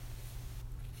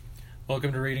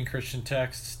Welcome to Reading Christian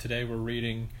Texts. Today we're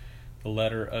reading the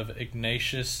letter of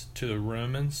Ignatius to the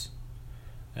Romans,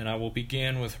 and I will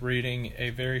begin with reading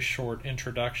a very short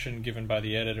introduction given by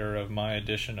the editor of my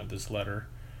edition of this letter,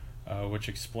 which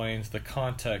explains the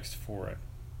context for it.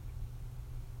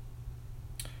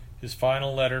 His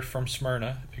final letter from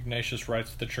Smyrna, Ignatius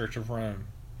writes to the Church of Rome.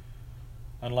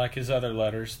 Unlike his other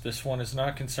letters, this one is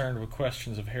not concerned with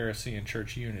questions of heresy and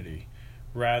church unity.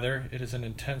 Rather, it is an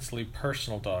intensely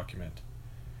personal document.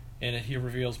 In it he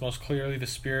reveals most clearly the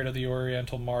spirit of the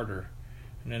Oriental martyr,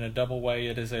 and in a double way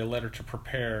it is a letter to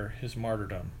prepare his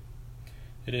martyrdom.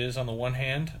 It is, on the one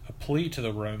hand, a plea to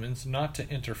the Romans not to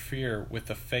interfere with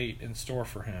the fate in store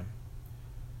for him,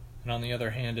 and on the other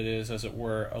hand it is, as it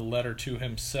were, a letter to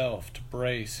himself to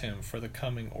brace him for the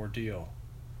coming ordeal.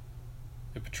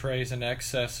 It betrays an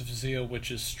excess of zeal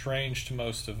which is strange to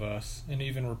most of us, and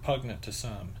even repugnant to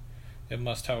some. It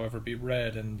must, however, be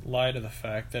read in light of the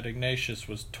fact that Ignatius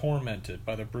was tormented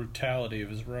by the brutality of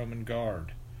his Roman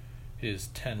guard, his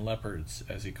 10 leopards,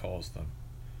 as he calls them,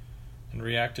 and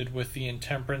reacted with the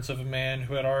intemperance of a man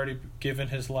who had already given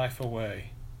his life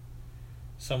away.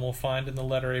 Some will find in the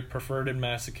letter a perverted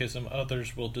masochism,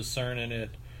 others will discern in it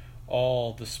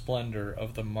all the splendor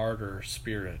of the martyr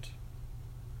spirit.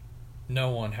 No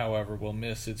one, however, will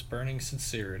miss its burning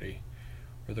sincerity,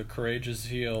 or the courageous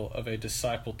zeal of a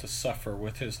disciple to suffer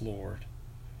with his Lord.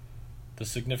 The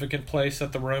significant place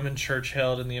that the Roman Church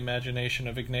held in the imagination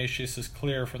of Ignatius is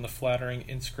clear from the flattering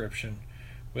inscription,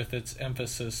 with its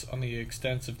emphasis on the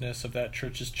extensiveness of that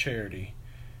church's charity,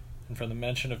 and from the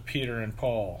mention of Peter and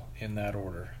Paul in that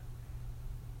order.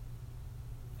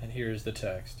 And here is the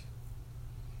text.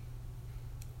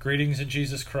 Greetings in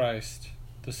Jesus Christ,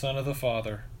 the Son of the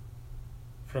Father,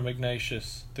 from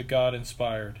Ignatius, the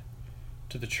God-inspired,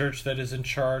 to the church that is in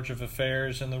charge of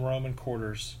affairs in the Roman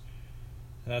quarters,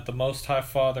 and that the Most High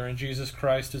Father and Jesus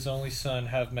Christ, his only Son,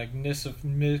 have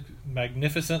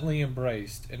magnificently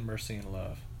embraced in mercy and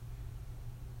love.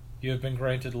 You have been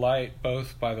granted light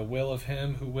both by the will of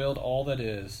him who willed all that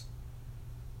is,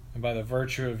 and by the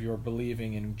virtue of your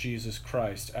believing in Jesus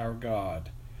Christ, our God,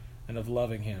 and of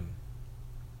loving him.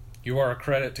 You are a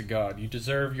credit to God. You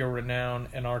deserve your renown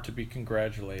and are to be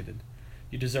congratulated.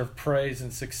 You deserve praise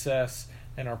and success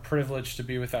and are privileged to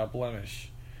be without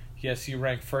blemish. Yes, you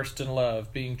rank first in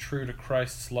love, being true to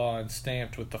Christ's law and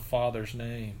stamped with the Father's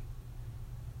name.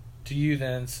 To you,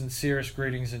 then, sincerest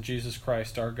greetings in Jesus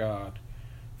Christ our God,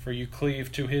 for you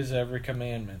cleave to his every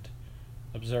commandment,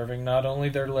 observing not only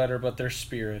their letter but their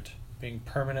spirit, being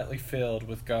permanently filled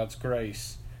with God's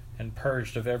grace and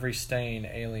purged of every stain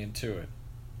alien to it.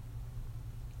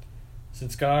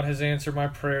 Since God has answered my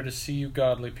prayer to see you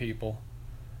godly people,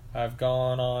 I have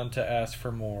gone on to ask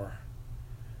for more.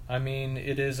 I mean,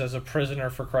 it is as a prisoner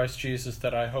for Christ Jesus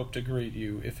that I hope to greet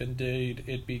you, if indeed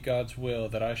it be God's will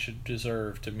that I should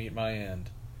deserve to meet my end.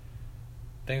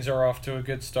 Things are off to a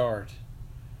good start.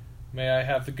 May I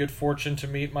have the good fortune to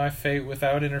meet my fate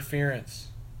without interference.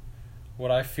 What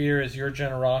I fear is your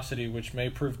generosity, which may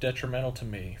prove detrimental to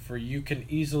me, for you can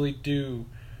easily do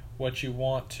what you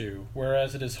want to,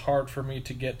 whereas it is hard for me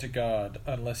to get to God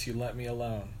unless you let me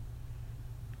alone.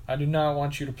 I do not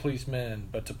want you to please men,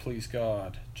 but to please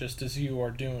God, just as you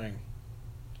are doing.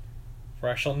 For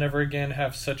I shall never again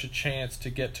have such a chance to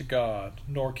get to God,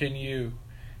 nor can you,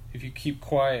 if you keep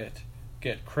quiet,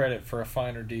 get credit for a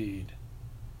finer deed.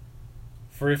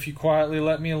 For if you quietly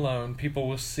let me alone, people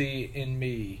will see in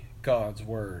me God's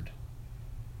word.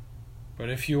 But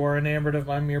if you are enamored of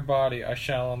my mere body, I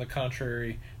shall, on the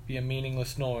contrary, be a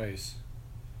meaningless noise.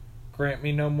 Grant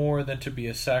me no more than to be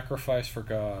a sacrifice for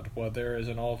God, while there is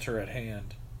an altar at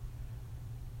hand.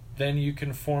 Then you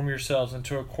can form yourselves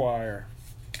into a choir,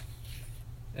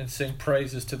 and sing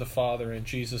praises to the Father and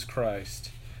Jesus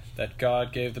Christ, that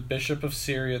God gave the bishop of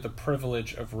Syria the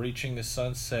privilege of reaching the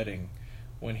sun's setting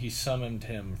when he summoned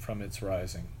him from its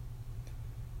rising.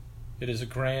 It is a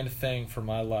grand thing for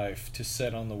my life to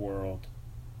set on the world,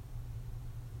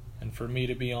 and for me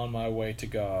to be on my way to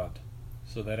God,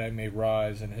 so that I may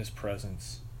rise in his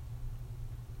presence.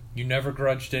 You never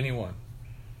grudged anyone.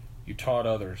 You taught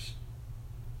others.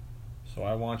 So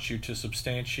I want you to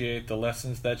substantiate the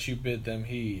lessons that you bid them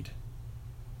heed.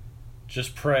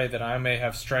 Just pray that I may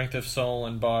have strength of soul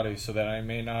and body, so that I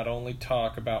may not only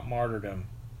talk about martyrdom,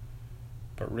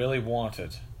 but really want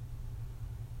it.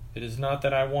 It is not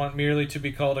that I want merely to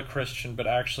be called a Christian, but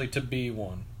actually to be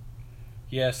one.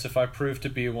 Yes, if I prove to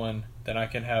be one, then I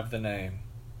can have the name.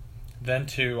 Then,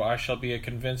 too, I shall be a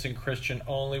convincing Christian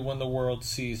only when the world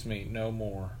sees me no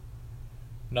more.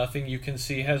 Nothing you can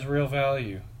see has real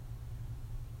value.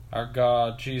 Our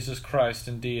God, Jesus Christ,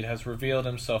 indeed, has revealed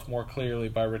himself more clearly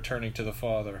by returning to the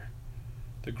Father.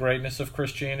 The greatness of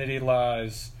Christianity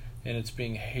lies in its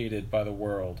being hated by the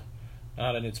world,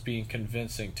 not in its being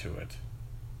convincing to it.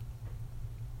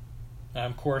 I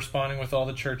am corresponding with all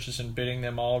the churches and bidding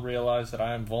them all realize that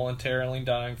I am voluntarily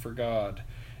dying for God,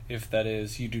 if, that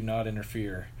is, you do not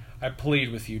interfere. I plead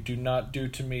with you, do not do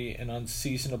to me an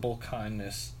unseasonable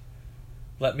kindness.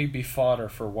 Let me be fodder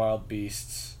for wild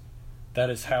beasts. That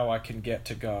is how I can get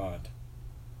to God.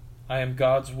 I am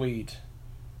God's wheat,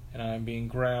 and I am being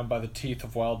ground by the teeth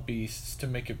of wild beasts to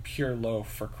make a pure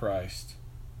loaf for Christ.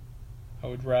 I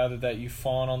would rather that you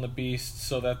fawn on the beasts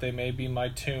so that they may be my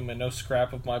tomb and no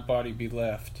scrap of my body be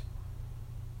left.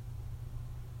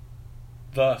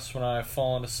 Thus, when I have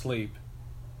fallen asleep,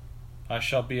 I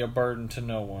shall be a burden to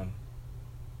no one.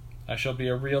 I shall be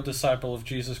a real disciple of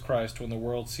Jesus Christ when the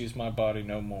world sees my body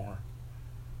no more.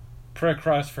 Pray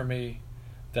Christ for me,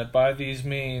 that by these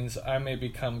means I may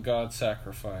become God's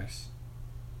sacrifice.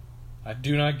 I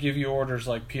do not give you orders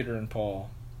like Peter and Paul.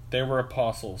 They were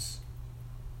apostles.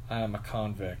 I am a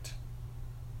convict.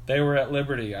 They were at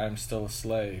liberty. I am still a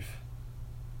slave.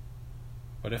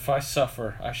 But if I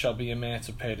suffer, I shall be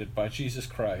emancipated by Jesus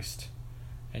Christ,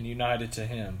 and united to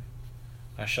him,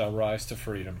 I shall rise to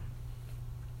freedom.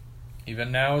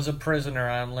 Even now as a prisoner,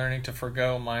 I am learning to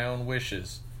forgo my own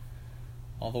wishes.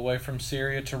 All the way from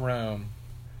Syria to Rome,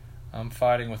 I am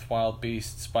fighting with wild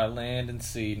beasts by land and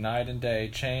sea, night and day,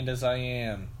 chained as I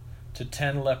am to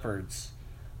 10 leopards.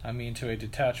 I mean to a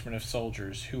detachment of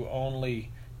soldiers who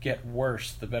only get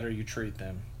worse the better you treat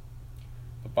them.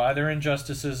 But by their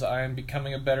injustices I am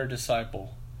becoming a better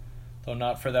disciple, though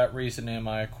not for that reason am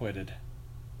I acquitted.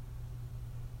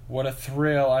 What a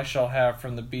thrill I shall have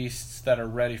from the beasts that are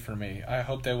ready for me. I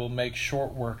hope they will make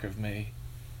short work of me.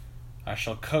 I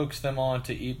shall coax them on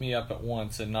to eat me up at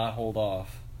once and not hold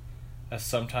off, as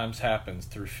sometimes happens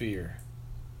through fear.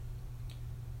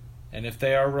 And if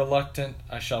they are reluctant,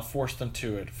 I shall force them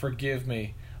to it. Forgive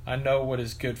me, I know what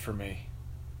is good for me.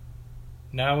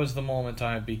 Now is the moment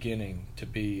I am beginning to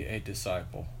be a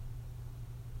disciple.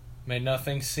 May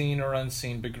nothing seen or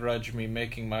unseen begrudge me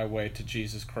making my way to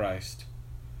Jesus Christ.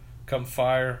 Come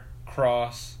fire,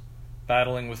 cross,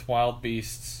 battling with wild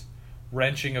beasts,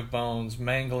 wrenching of bones,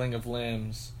 mangling of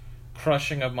limbs,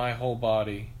 crushing of my whole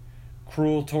body,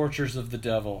 cruel tortures of the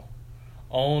devil,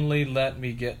 only let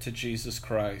me get to Jesus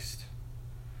Christ.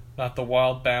 Not the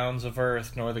wild bounds of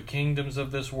earth, nor the kingdoms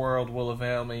of this world will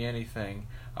avail me anything.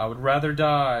 I would rather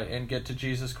die and get to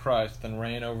Jesus Christ than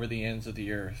reign over the ends of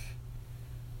the earth.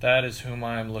 That is whom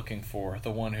I am looking for,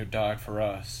 the one who died for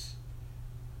us.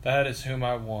 That is whom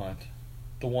I want,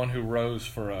 the one who rose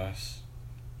for us.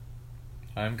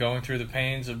 I am going through the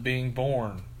pains of being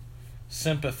born.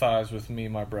 Sympathize with me,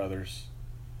 my brothers.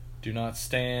 Do not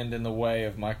stand in the way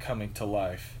of my coming to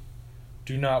life.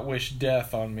 Do not wish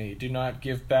death on me. Do not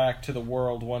give back to the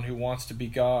world one who wants to be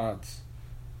God's.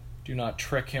 Do not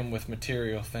trick him with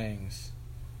material things.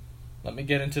 Let me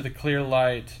get into the clear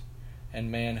light,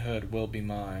 and manhood will be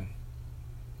mine.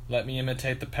 Let me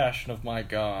imitate the passion of my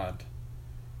God.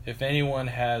 If anyone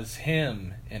has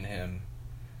him in him,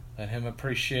 let him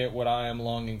appreciate what I am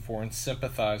longing for and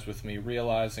sympathize with me,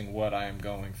 realizing what I am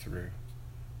going through.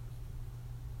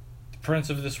 The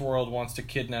prince of this world wants to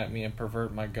kidnap me and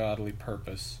pervert my godly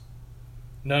purpose.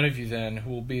 None of you, then, who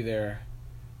will be there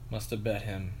must abet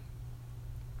him.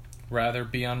 Rather,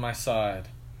 be on my side,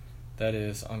 that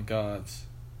is, on God's.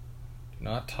 Do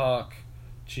not talk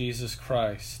Jesus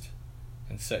Christ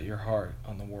and set your heart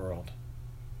on the world.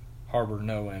 Harbor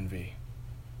no envy.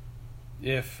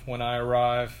 If, when I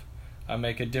arrive, I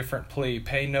make a different plea,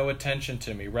 pay no attention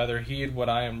to me, rather heed what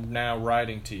I am now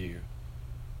writing to you.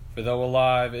 For though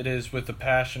alive, it is with the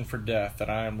passion for death that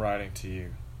I am writing to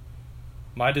you.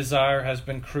 My desire has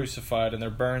been crucified, and there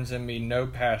burns in me no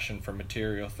passion for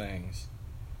material things.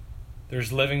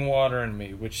 There's living water in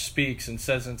me, which speaks and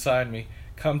says inside me,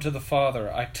 come to the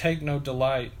Father. I take no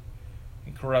delight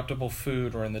in corruptible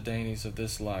food or in the dainties of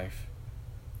this life.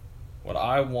 What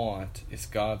I want is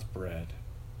God's bread,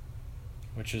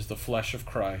 which is the flesh of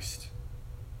Christ,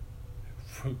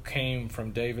 who came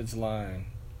from David's line,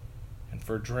 and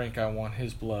for drink I want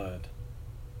his blood,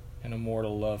 an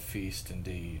immortal love feast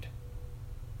indeed.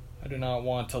 I do not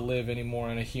want to live any more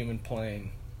on a human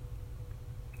plane,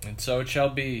 and so it shall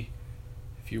be,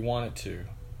 if you wanted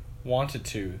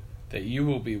to, that you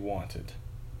will be wanted.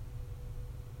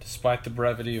 Despite the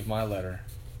brevity of my letter,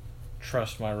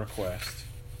 trust my request.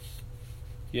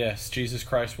 Yes, Jesus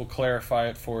Christ will clarify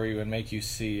it for you and make you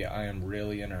see I am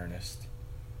really in earnest.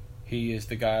 He is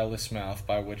the guileless mouth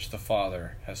by which the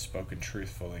Father has spoken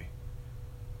truthfully.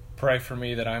 Pray for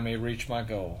me that I may reach my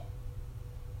goal.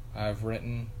 I have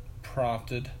written,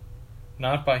 prompted,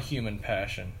 not by human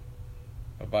passion,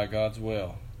 but by God's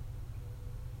will.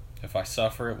 If I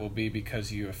suffer, it will be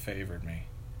because you have favored me.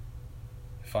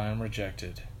 If I am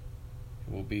rejected,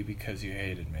 it will be because you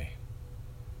hated me.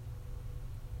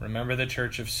 Remember the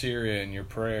church of Syria in your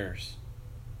prayers.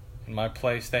 In my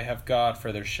place they have God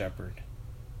for their shepherd.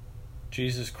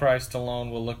 Jesus Christ alone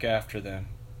will look after them.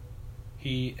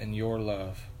 He and your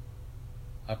love.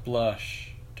 I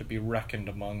blush to be reckoned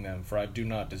among them, for I do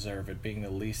not deserve it, being the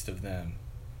least of them,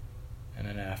 and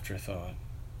an afterthought.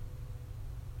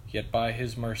 Yet by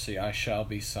his mercy I shall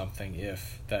be something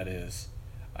if, that is,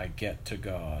 I get to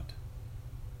God.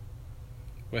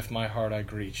 With my heart I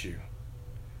greet you,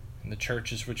 and the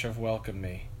churches which have welcomed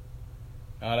me,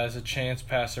 not as a chance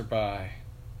passer-by,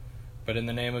 but in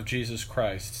the name of Jesus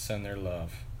Christ send their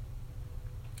love.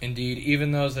 Indeed,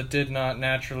 even those that did not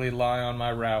naturally lie on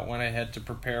my route went ahead to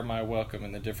prepare my welcome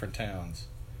in the different towns.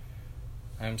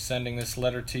 I am sending this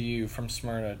letter to you from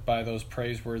Smyrna by those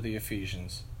praiseworthy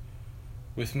Ephesians.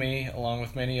 With me, along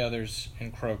with many others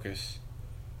in Crocus,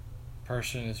 a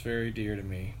person is very dear to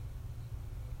me.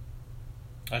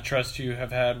 I trust you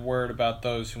have had word about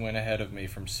those who went ahead of me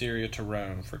from Syria to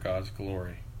Rome for God's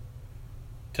glory.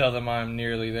 Tell them I am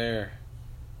nearly there.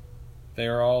 They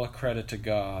are all a credit to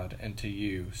God and to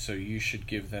you, so you should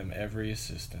give them every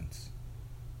assistance.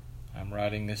 I am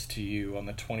writing this to you on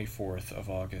the 24th of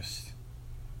August.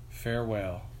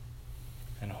 Farewell,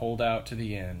 and hold out to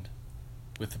the end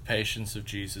with the patience of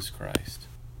Jesus Christ.